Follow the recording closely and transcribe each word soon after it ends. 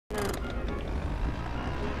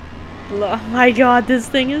Oh my god, this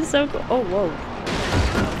thing is so cool. Oh, whoa.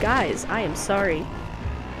 Guys, I am sorry.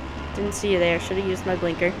 Didn't see you there. Should have used my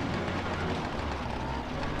blinker.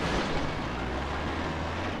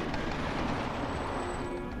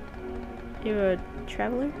 You a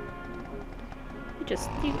traveler?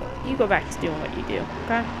 You go back to doing what you do,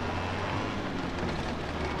 okay?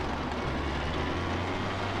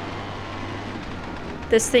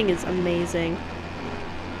 This thing is amazing.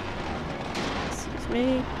 Excuse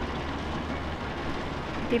me.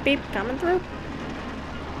 Beep beep, coming through.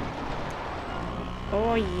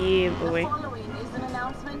 Oh yeah, boy.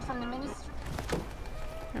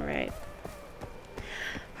 Alright.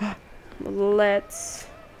 Let's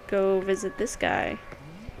go visit this guy.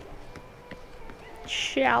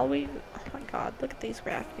 Shall we? Oh my god, look at these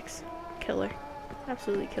graphics. Killer.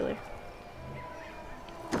 Absolutely killer.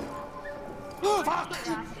 Fuck!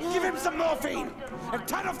 Give him some morphine! And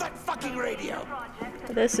turn off that fucking radio!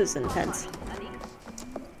 This is intense.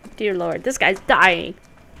 Dear lord, this guy's dying.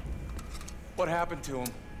 What happened to him?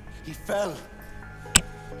 He fell.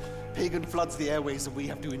 Pagan floods the airways and we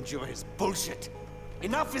have to endure his bullshit.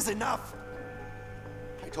 Enough is enough!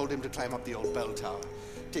 I told him to climb up the old bell tower,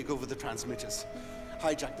 take over the transmitters,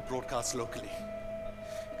 hijack the broadcast locally.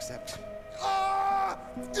 Except...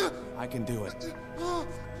 I can do it.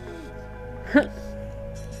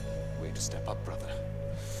 Way to step up, brother.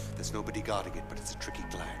 There's nobody guarding it, but it's a tricky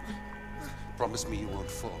climb. Promise me you won't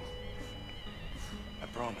fall. I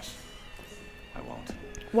promise. I won't.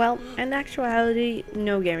 Well, in actuality,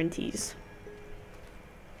 no guarantees.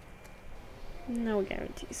 No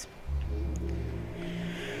guarantees.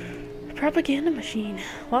 Propaganda machine.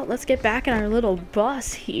 Well, let's get back in our little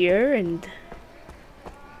bus here and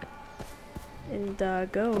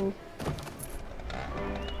go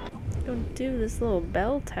do this little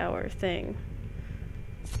bell tower thing.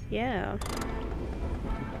 Yeah.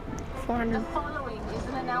 400. The following is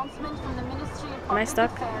an announcement from the Ministry of Am I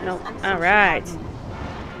stuck? Affairs No. and Social Alright. Housing.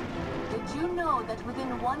 Did you know that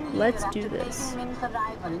within 1 year Let's after do this. Pagan Min's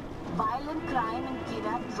arrival, violent crime in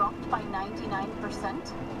Kirat dropped by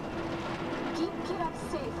 99%? Keep Kirat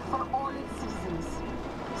safe for all its citizens.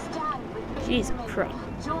 Stand with Pagan Jesus Min. Christ.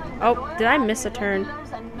 Join the Oh, Royal did I Army miss a turn?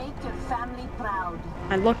 regulars and make your family proud.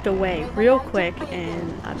 I looked away May the real light of quick Pagan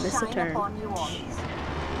and I missed a shine turn. upon you all. Jeez.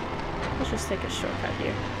 Let's just take a shortcut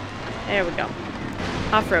here. There we go.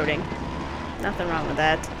 Off-roading. Nothing wrong with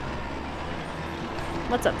that.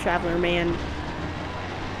 What's up, traveler man?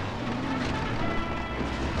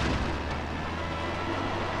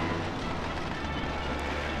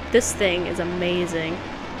 This thing is amazing.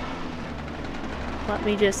 Let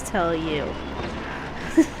me just tell you.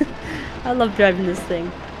 I love driving this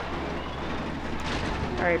thing.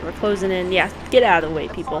 Alright, we're closing in. Yeah, get out of the way,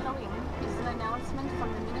 people. The following is an announcement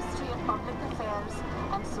from the Ministry of Public Affairs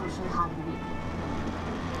and Social Harmony.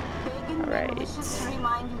 Pagan Alright. wishes to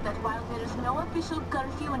remind you that while there is no official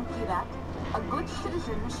curfew in Kirat, a good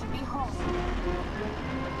citizen should be home.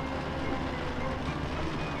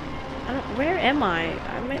 Where am I?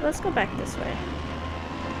 Let's go back this way.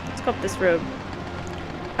 Let's go up this road.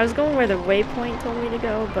 I was going where the waypoint told me to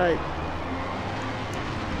go, but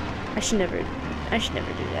I should never do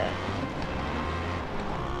that.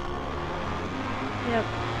 Yep.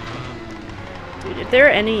 Dude, if there are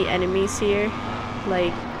any enemies here,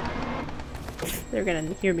 like, they're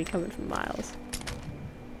gonna hear me coming from miles.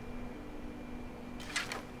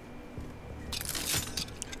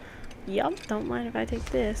 Yup, don't mind if I take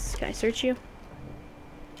this. Can I search you?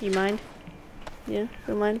 You mind? Yeah,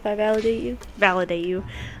 don't mind if I validate you? Validate you.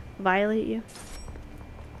 Violate you?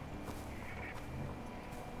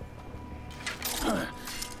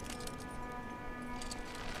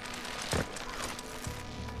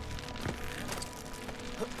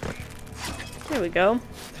 There we go.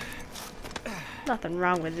 Nothing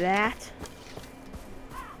wrong with that.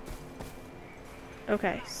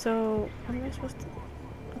 Okay, so what am I supposed to...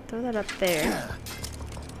 I'll throw that up there.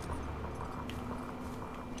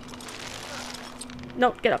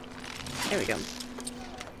 No, get up. There we go.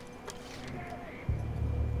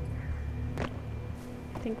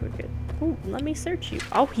 I think we're good. Ooh, let me search you.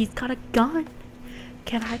 Oh, he's got a gun.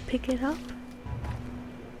 Can I pick it up?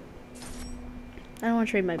 I don't want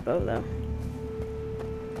to trade my bow, though.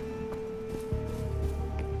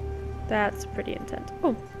 That's pretty intense.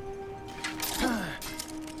 Oh.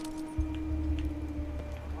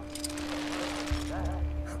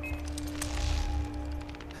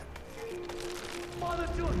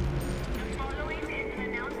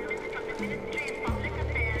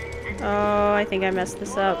 Oh, I think I messed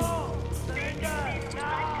this up.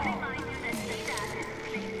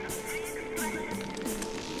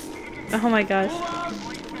 Oh my gosh.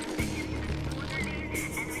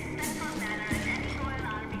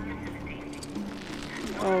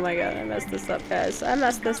 Oh my god, I messed this up, guys. I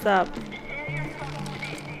messed this up.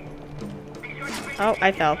 Oh,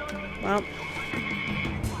 I fell. Well.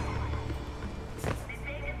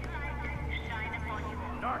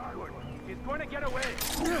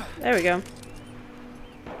 There we go.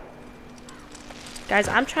 Guys,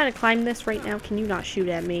 I'm trying to climb this right now. Can you not shoot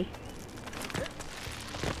at me?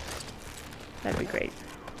 That'd be great.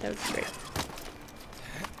 That would be great.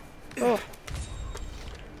 Oh.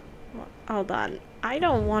 Well, hold on. I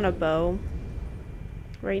don't want a bow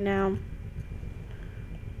right now.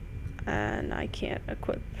 And I can't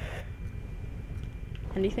equip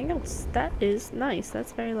anything else. That is nice.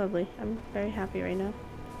 That's very lovely. I'm very happy right now.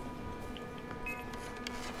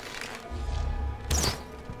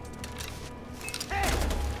 Hey,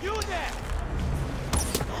 you there!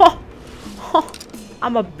 Ho! Ho!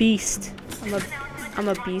 I'm a beast. I'm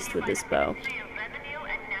a beast with this bow.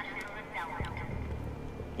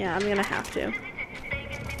 Yeah, I'm gonna have to.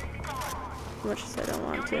 As much as I don't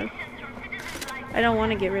want to. I don't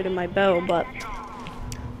want to get rid of my bow, but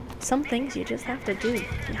some things you just have to do.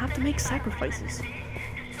 You have to make sacrifices.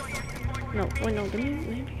 No, wait, no, let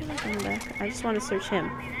me get my gun back. I just want to search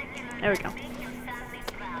him. There we go.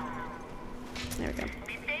 There we go.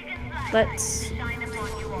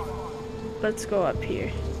 Let's go up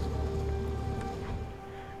here.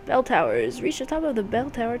 Bell towers. Reach the top of the bell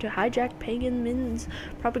tower to hijack Pagan Min's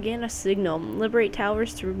propaganda signal. Liberate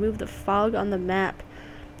towers to remove the fog on the map.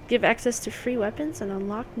 Give access to free weapons and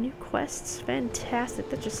unlock new quests. Fantastic.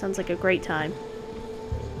 That just sounds like a great time.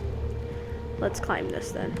 Let's climb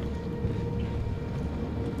this then.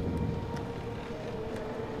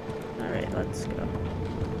 Alright, let's go.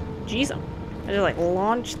 Jeez, I just like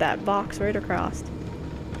launched that box right across.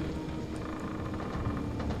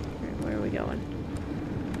 Alright, where are we going?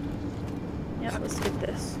 Yep, let's get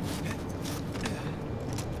this.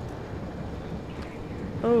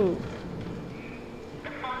 Oh.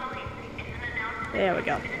 There we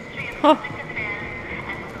go. Huh.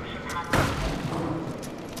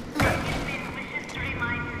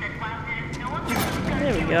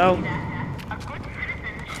 There we go.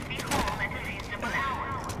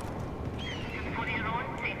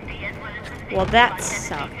 Well, that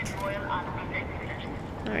sucked.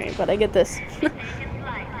 Alright, but I get this.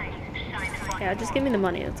 Yeah, just give me the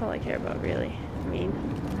money. That's all I care about, really. I mean,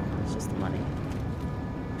 it's just the money.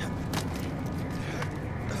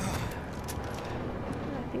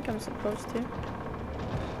 I think I'm supposed to.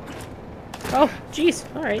 Oh, jeez.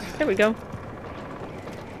 Alright, there we go.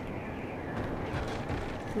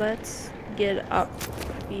 Let's get up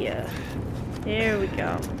here. There we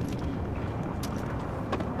go.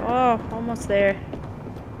 Oh, almost there.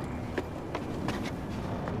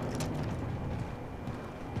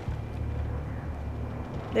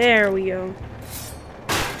 There we go.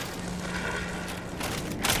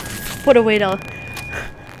 What a way to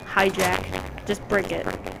hijack. Just break it.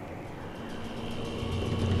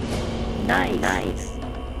 Nice. Nice.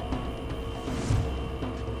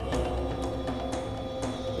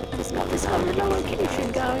 Just got this on the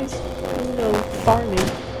location, guys. Let's go farming.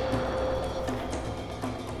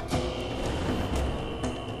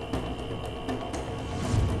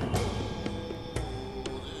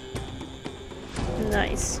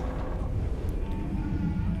 Nice.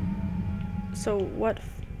 So what?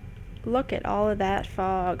 Look at all of that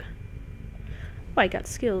fog. Oh, I got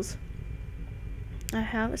skills. I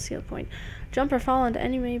have a skill point. Jump or fall into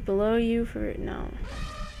enemy below you for no.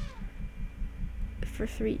 For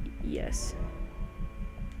 3, yes.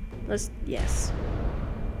 Yes.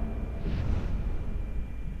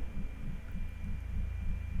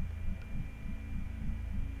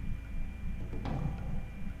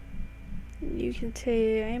 You can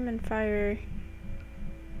take aim and fire.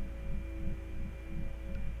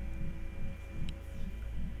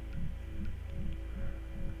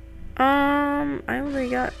 I only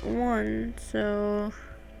got one, so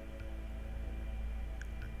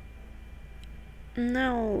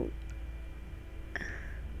no.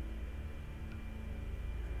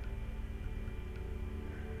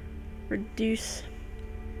 Reduce.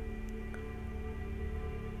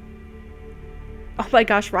 Oh my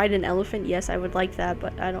gosh, ride an elephant? Yes, I would like that,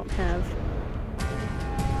 but I don't have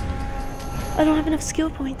enough skill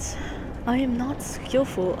points. I am not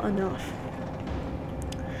skillful enough.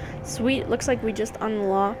 Sweet, looks like we just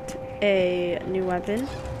unlocked a new weapon.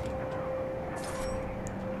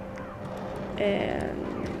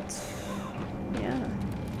 And yeah.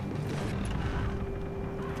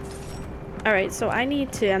 Alright, so I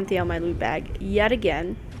need to empty out my loot bag yet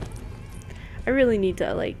again. I really need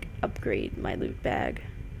to like upgrade my loot bag.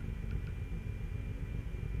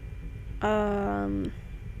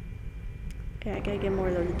 Yeah, I gotta get more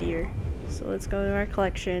of those deer. So let's go to our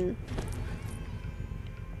collection.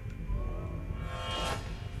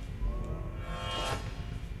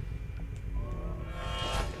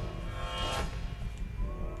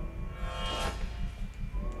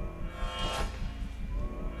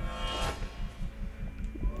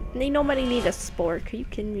 Ain't nobody need a spore. Are you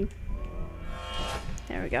kidding me?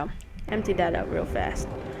 There we go. Empty that out real fast.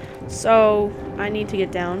 So I need to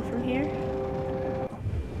get down from here.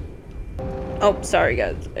 Oh, sorry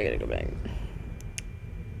guys. I gotta go back.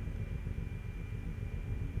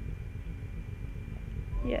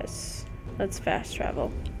 Yes. Let's fast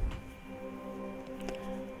travel.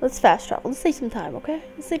 Let's fast travel. Let's save some time, okay?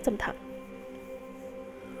 Let's save some time.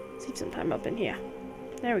 Save some time up in here.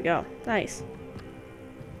 There we go. Nice.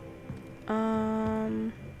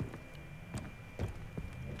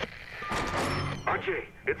 Ajay,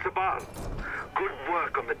 it's Sabal. Good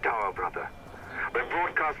work on the tower, brother. We're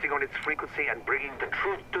broadcasting on its frequency and bringing the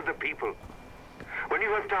truth to the people. When you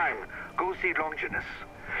have time, go see Longinus.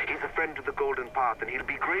 He's a friend to the Golden Path, and he'll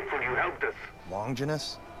be grateful you helped us.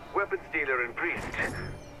 Longinus? Weapons dealer and priest.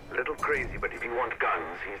 A little crazy, but if you want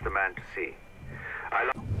guns, he's the man to see.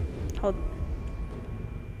 Hold.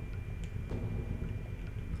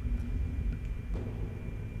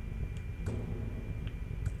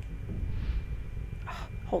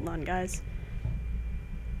 Hold on, guys.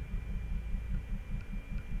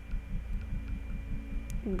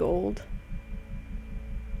 Gold.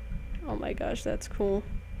 Oh my gosh, that's cool.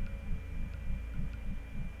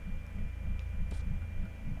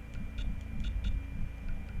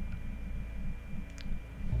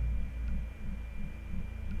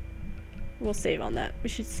 We'll save on that. We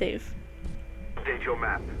should save. Update your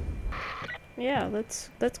map. Yeah, let's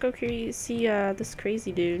go see this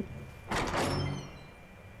crazy dude.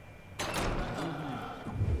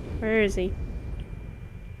 Where is he?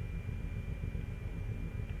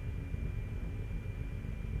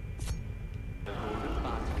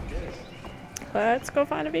 Let's go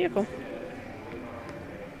find a vehicle.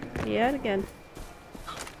 Yet again.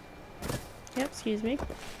 Yep, excuse me.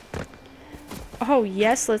 Oh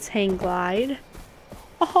yes, let's hang glide.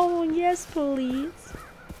 Oh yes, please.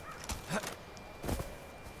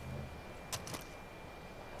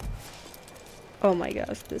 Oh my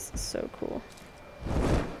gosh, this is so cool.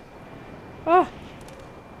 Oh!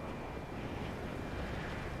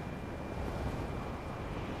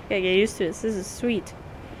 Gotta get used to this. This is sweet.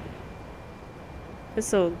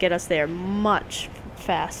 This will get us there much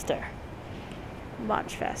faster.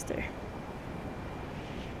 Much faster.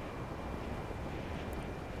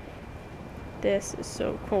 This is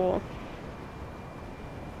so cool.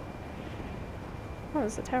 Oh,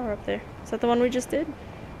 there's a tower up there. Is that the one we just did? We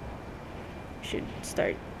should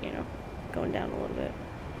start, you know, going down a little bit.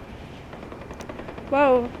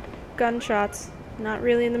 Whoa! Gunshots. Not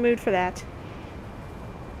really in the mood for that.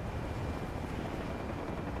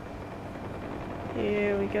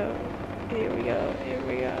 Here we go. Here we go. Here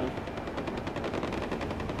we go.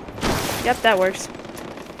 Yep, that works.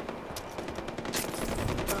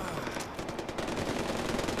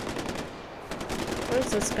 What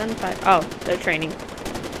is this gunfire? Oh, they're training.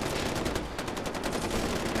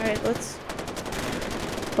 Alright, let's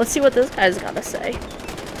see what this guy's gotta say.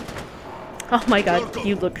 Oh my god, Welcome.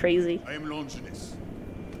 you look crazy. I am Longinus.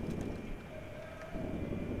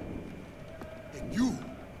 And you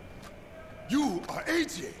are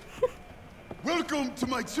AJ. Welcome to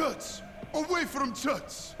my church. Away from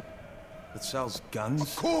church. That sells guns?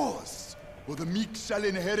 Of course. For the meek shall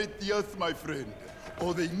inherit the earth, my friend.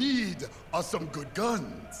 All they need are some good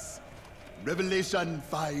guns. Revelation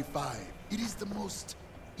 5:5. It is the most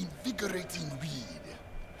invigorating read.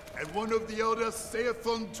 And one of the elders saith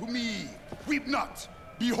unto me, weep not.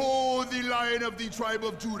 Behold, the Lion of the tribe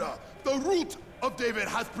of Judah, the root of David,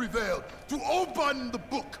 hath prevailed to open the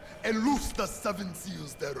book and loose the 7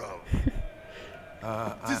 seals thereof.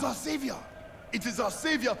 It is our Savior. It is our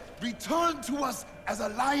Savior returned to us as a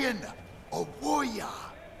lion, a warrior.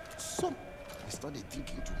 So I started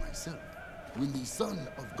thinking to myself, when the Son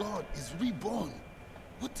of God is reborn,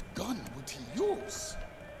 what gun would he use?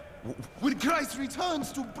 When Christ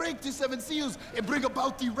returns to break the 7 seals and bring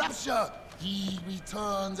about the rapture, he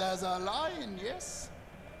returns as a lion, yes?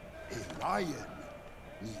 A lion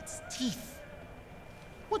needs teeth.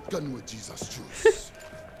 What gun would Jesus choose?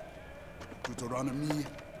 Deuteronomy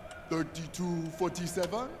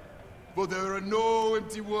 32:47? For there are no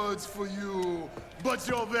empty words for you, but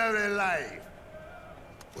your very life.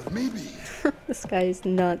 Or maybe This guy is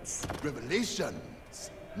nuts.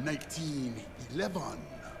 Revelations 19:11.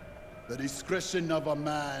 The discretion of a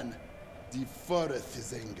man deferreth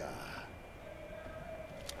his anger.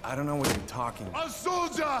 I don't know what you're talking about. A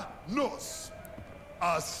soldier knows.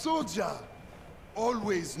 A soldier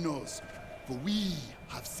always knows. For we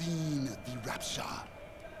have seen the rapture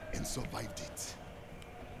and survived it.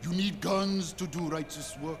 You need guns to do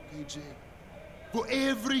righteous work, AJ. For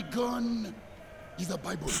every gun is a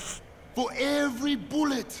Bible. For every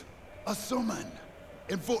bullet, a sermon.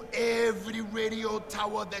 And for every radio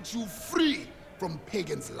tower that you free from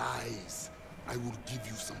pagans' lies, I will give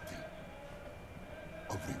you something.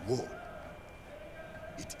 A reward.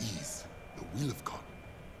 It is the will of God.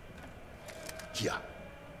 Here.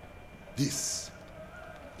 This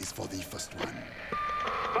is for the first one.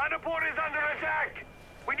 Vanderpoort is under attack!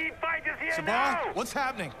 We need fighters here Sabar, now! what's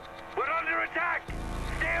happening? We're under attack!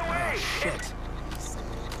 Stay away! Shit.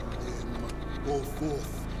 Go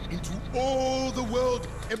forth into all the world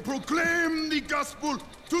and proclaim the gospel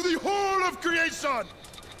to the whole of creation!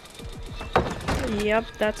 Yep,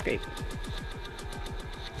 that's great.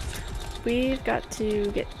 We've got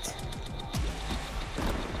to get...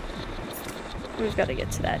 We've got to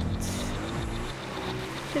get to that.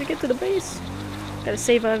 Gotta get to the base. Gotta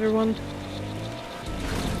save everyone.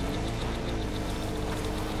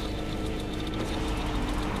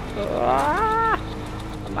 Ah,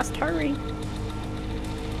 I must hurry.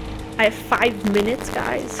 I have 5 minutes,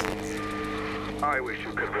 guys. I wish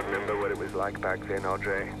you could remember what it was like back then,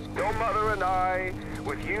 Audrey. Your mother and I,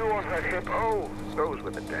 with you on her hip, oh, those were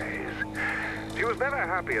the days. She was never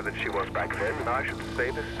happier than she was back then, and I should say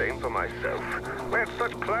the same for myself. We had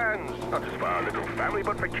such plans, not just for our little family,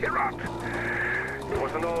 but for Kirat. It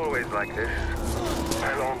wasn't always like this.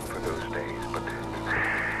 I long for those days, but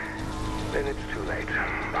then it's too late.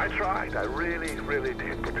 I tried, I really, really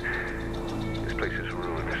did, but this place is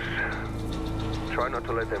ruinous. Try not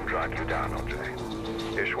to let them drag you down, Audrey.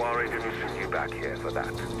 Ishwari didn't send you back here for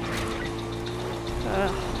that.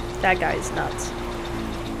 That guy is nuts.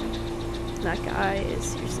 That guy is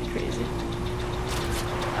seriously crazy.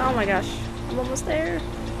 Oh my gosh, I'm almost there.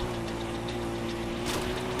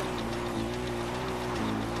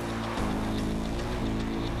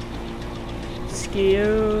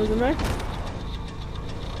 Excuse me.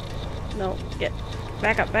 No, get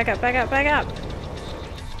back up, back up, back up, back up.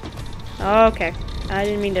 Okay, I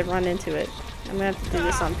didn't mean to run into it. I'm gonna have to do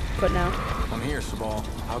this on foot now. I'm here, Sabal.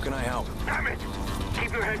 How can I help? Damn it!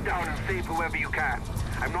 Keep your head down and save whoever you can.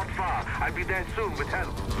 I'm not far. I'll be there soon with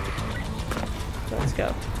help. Let's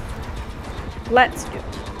go. Let's go.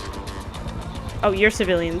 Oh, you're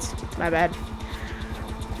civilians. My bad.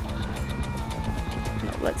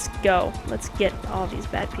 No, let's go. Let's get all these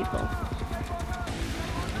bad people.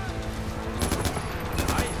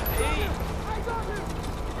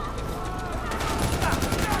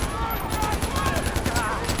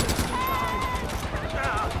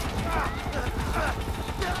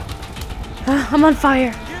 I'm on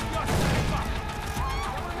fire.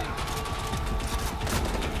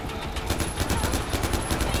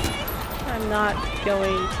 I'm not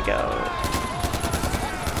going to go.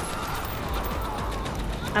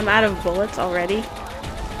 I'm out of bullets already.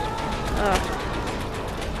 Oh.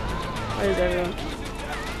 Where is everyone?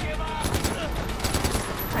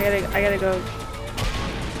 I gotta go.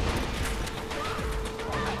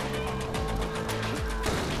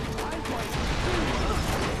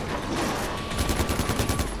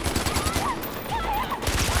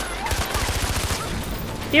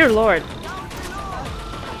 Dear Lord.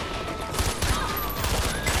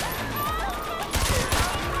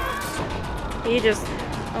 He just...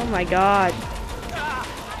 Oh my god.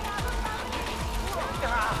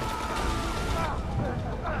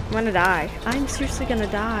 I'm gonna die. I'm seriously gonna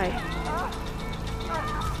die.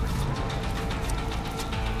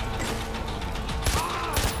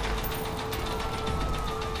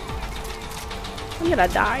 I'm gonna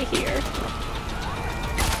die here.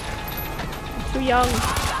 I'm too young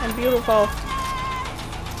and beautiful.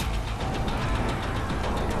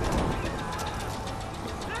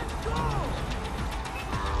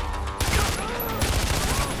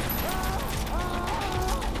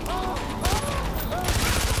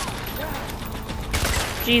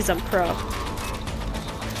 Jeez, I'm pro.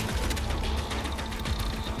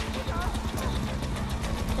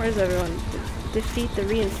 Where's everyone? Defeat the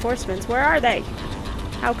reinforcements. Where are they?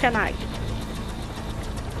 How can I?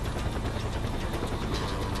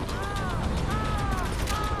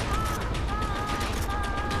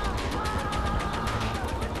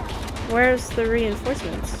 Where's the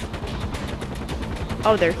reinforcements?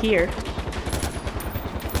 Oh, they're here.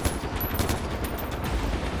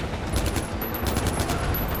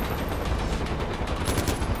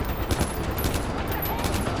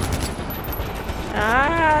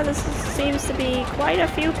 Ah, this seems to be quite a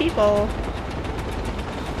few people.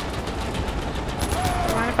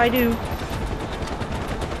 if I do.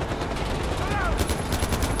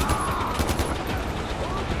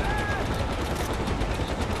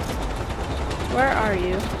 Where are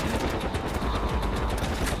you?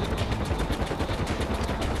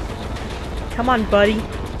 Come on, buddy.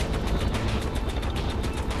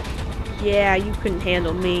 Yeah, you couldn't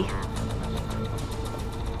handle me.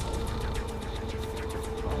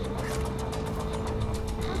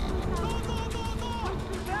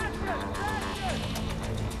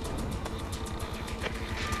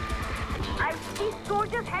 I see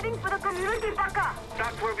soldiers heading for the community bunker.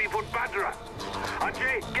 That's where we put Badra.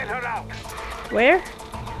 Ajay, get her out. Where?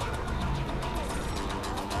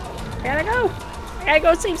 I gotta go. I gotta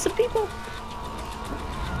go save some people.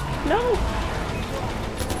 No.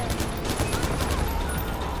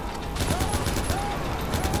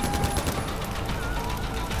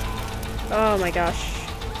 Oh my gosh.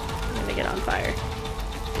 I'm gonna get on fire.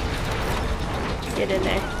 Get in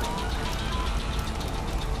there.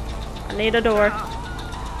 I need a door.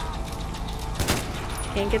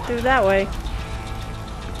 Can't get through that way.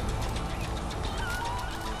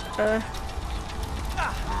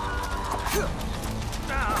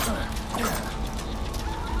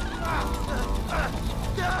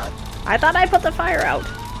 I thought I put the fire out.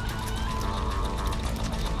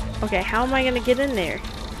 Okay, how am I gonna get in there?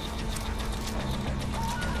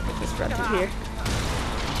 Just run through here.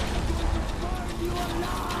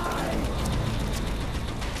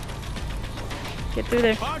 Get through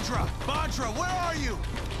there. Badra! Badra, where are you?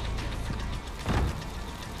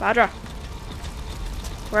 Badra.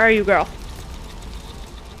 Where are you, girl?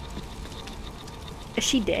 Is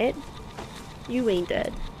she dead? You ain't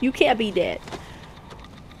dead. You can't be dead.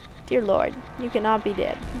 Dear Lord, you cannot be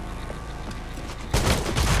dead.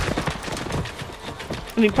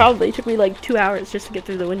 I mean, probably it took me like 2 hours just to get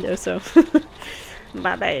through the window, so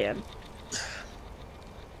my bad.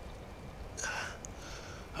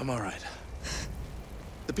 I'm alright.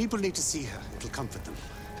 The people need to see her. It'll comfort them.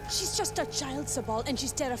 She's just a child, Sabal, and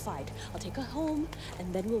she's terrified. I'll take her home,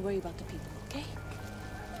 and then we'll worry about the people, okay?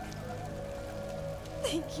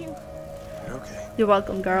 Thank you. You're okay. You're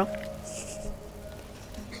welcome, girl.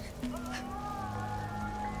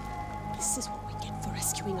 This is what we get for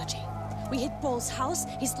rescuing Ajay. We hit Paul's house,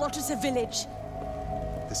 he slaughters a village.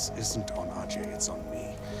 This isn't on Ajay, it's on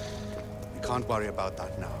me. We can't worry about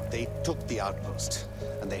that now. They took the outpost,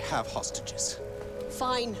 and they have hostages.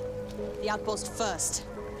 Fine. The outpost first.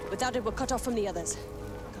 Without it, we're cut off from the others.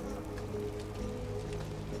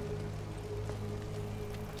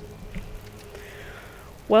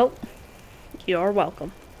 Well, you're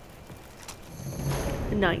welcome.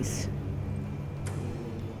 Nice.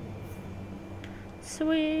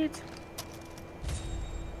 Sweet.